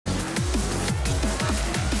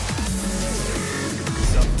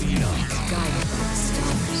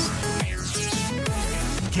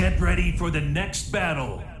ready for the next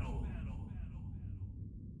battle.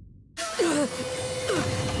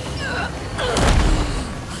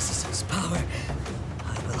 This power.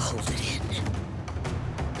 I will hold it in.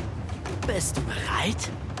 Bist du bereit?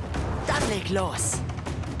 Dann leg los.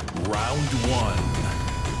 Round 1.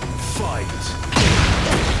 Fight.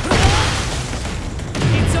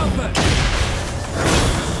 It's over.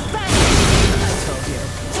 I told you.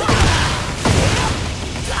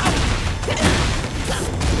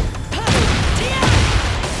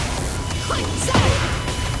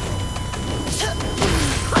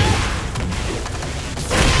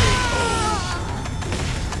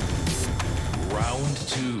 Round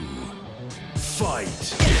 2.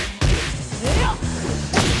 Fight.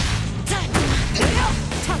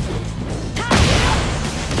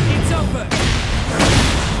 It's over.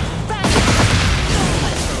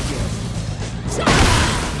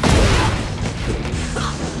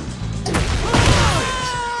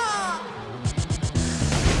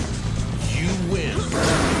 You win.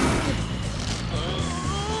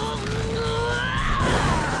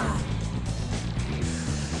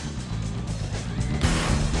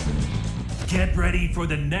 Get ready for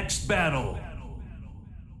the next battle.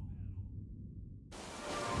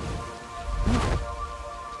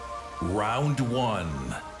 Round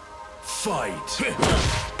 1. Fight.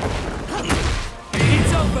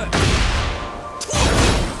 It's over.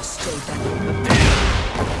 Stay back.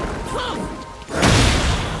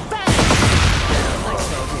 I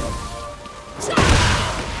told you.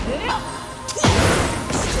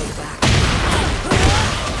 Stay back.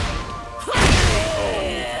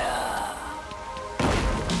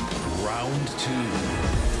 Round 2.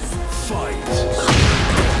 Fight.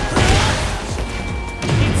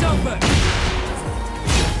 It's over.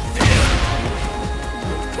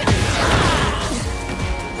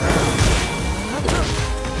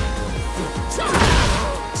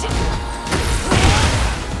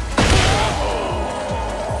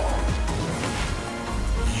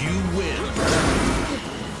 You win.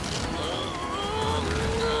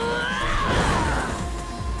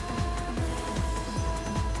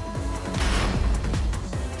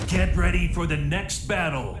 Get ready for the next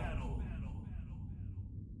battle.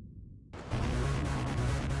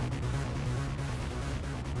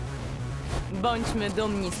 Bądźmy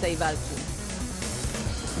dumni z tej walki.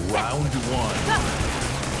 Round 1.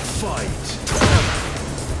 Fight.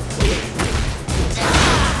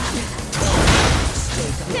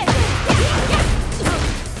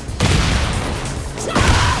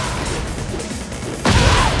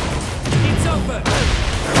 It's over.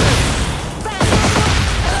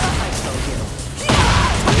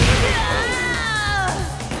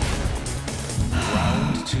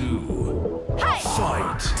 Round 2.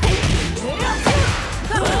 Fight.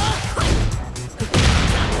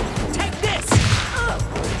 Take this.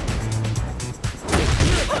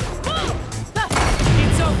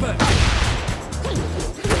 It's over.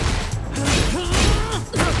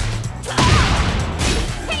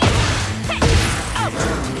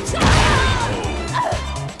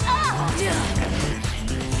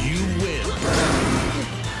 You win.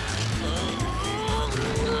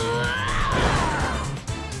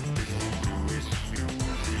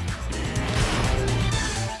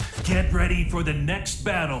 Get ready for the next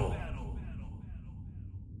battle.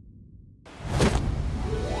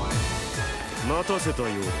 待たせたよ。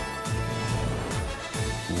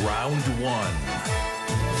 Round 1.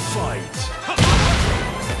 Fight.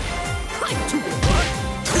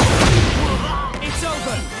 It's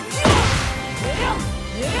over.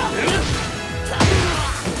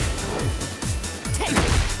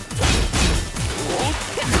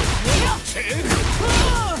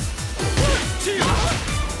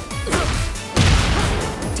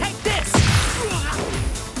 Take this.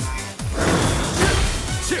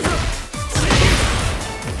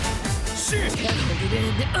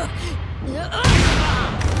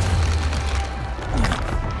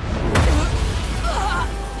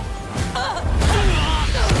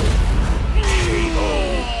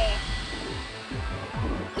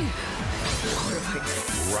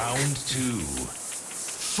 Round 2.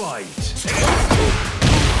 Fight.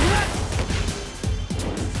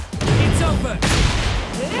 It's over.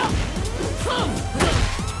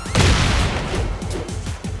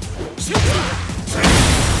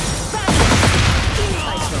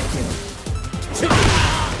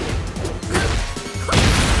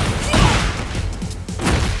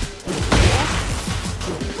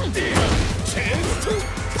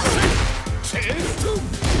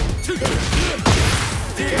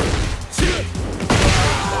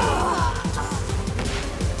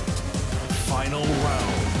 Final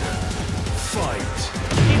round. Fight.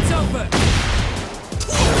 It's over.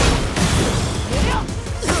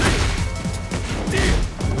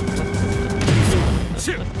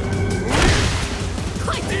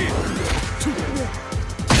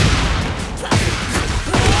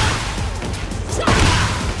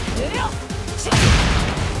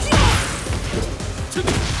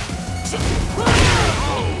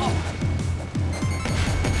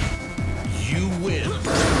 You win.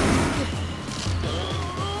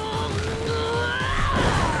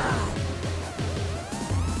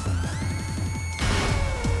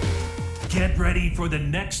 Get ready for the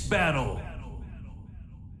next battle.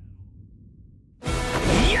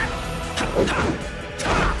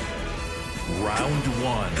 Round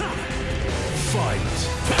one. Fight.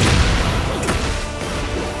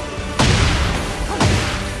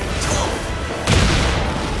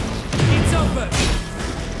 It's over.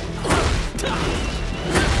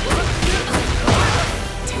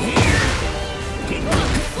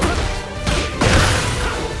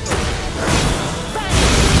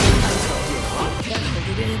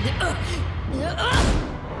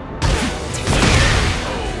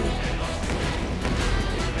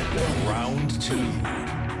 Round two.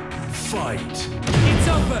 Fight. It's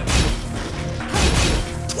over.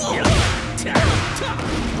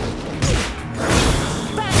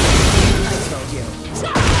 I told you.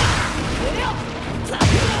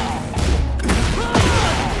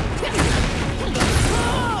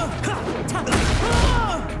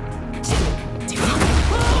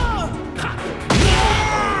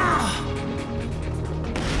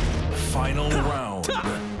 Final round.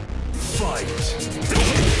 Fight.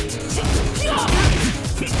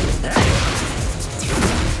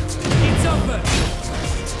 It's over.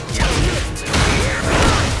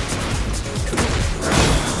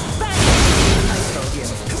 I told you.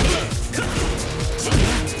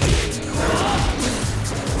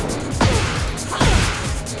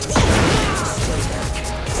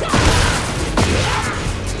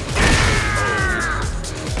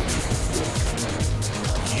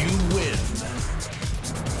 You win.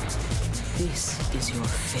 This is your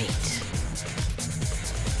fate.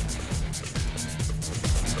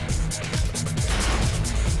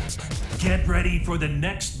 Get ready for the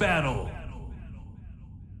next battle.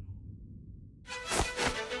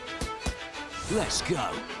 Let's go.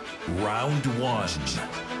 Round one.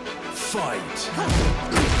 Fight.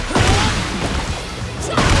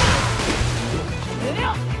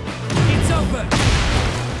 It's over.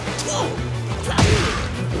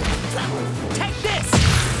 Take this.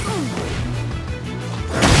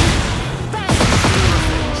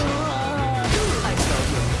 I told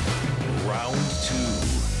you. Round two.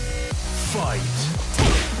 Fight.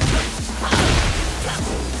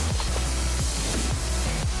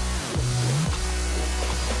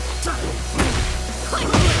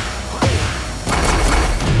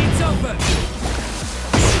 It's over.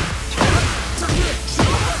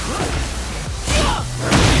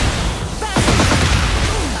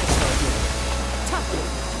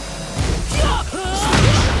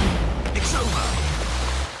 It's over.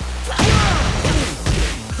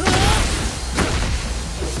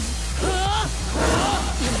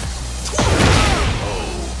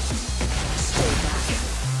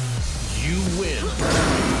 You win.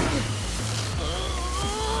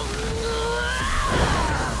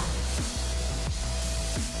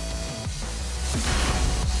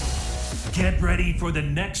 Get ready for the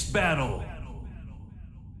next battle.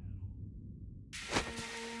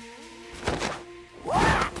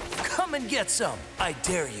 Come and get some. I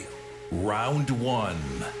dare you. Round one.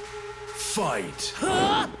 Fight.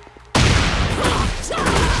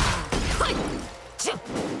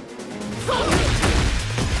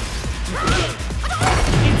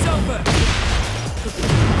 It's over.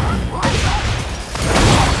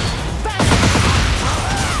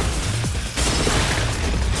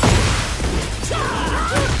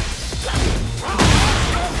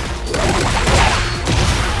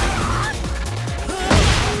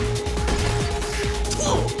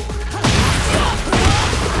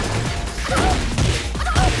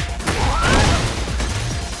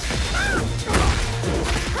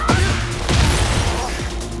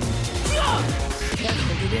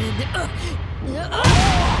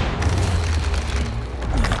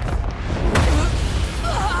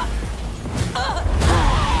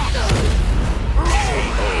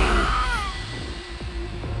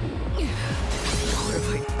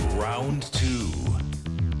 Round two.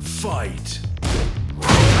 Fight.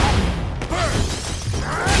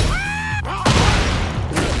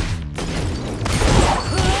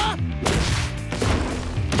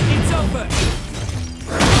 It's over.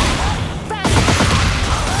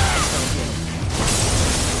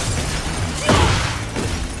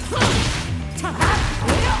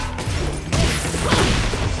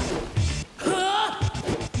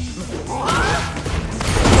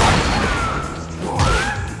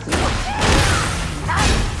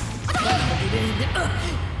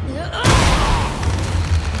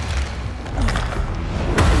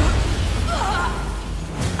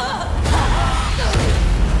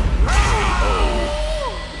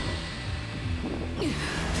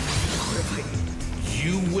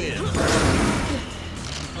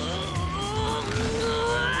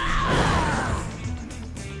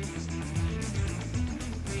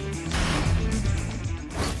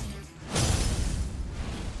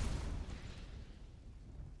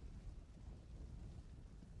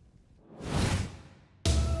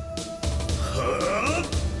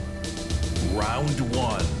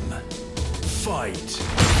 Fight!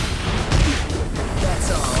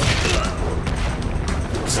 That's all.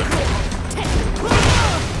 It's over.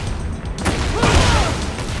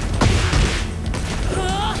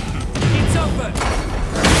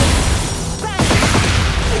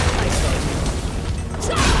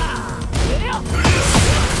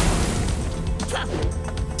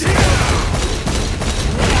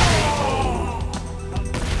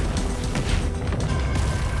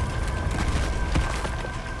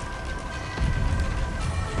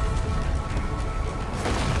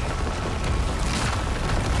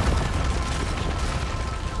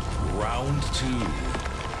 Round 2.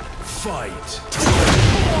 Fight!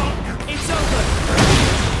 It's over.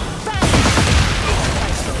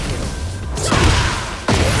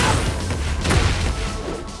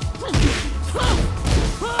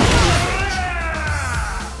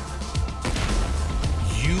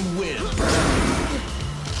 You win!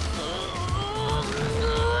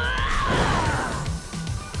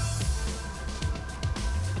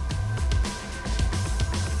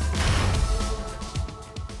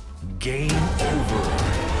 Game over.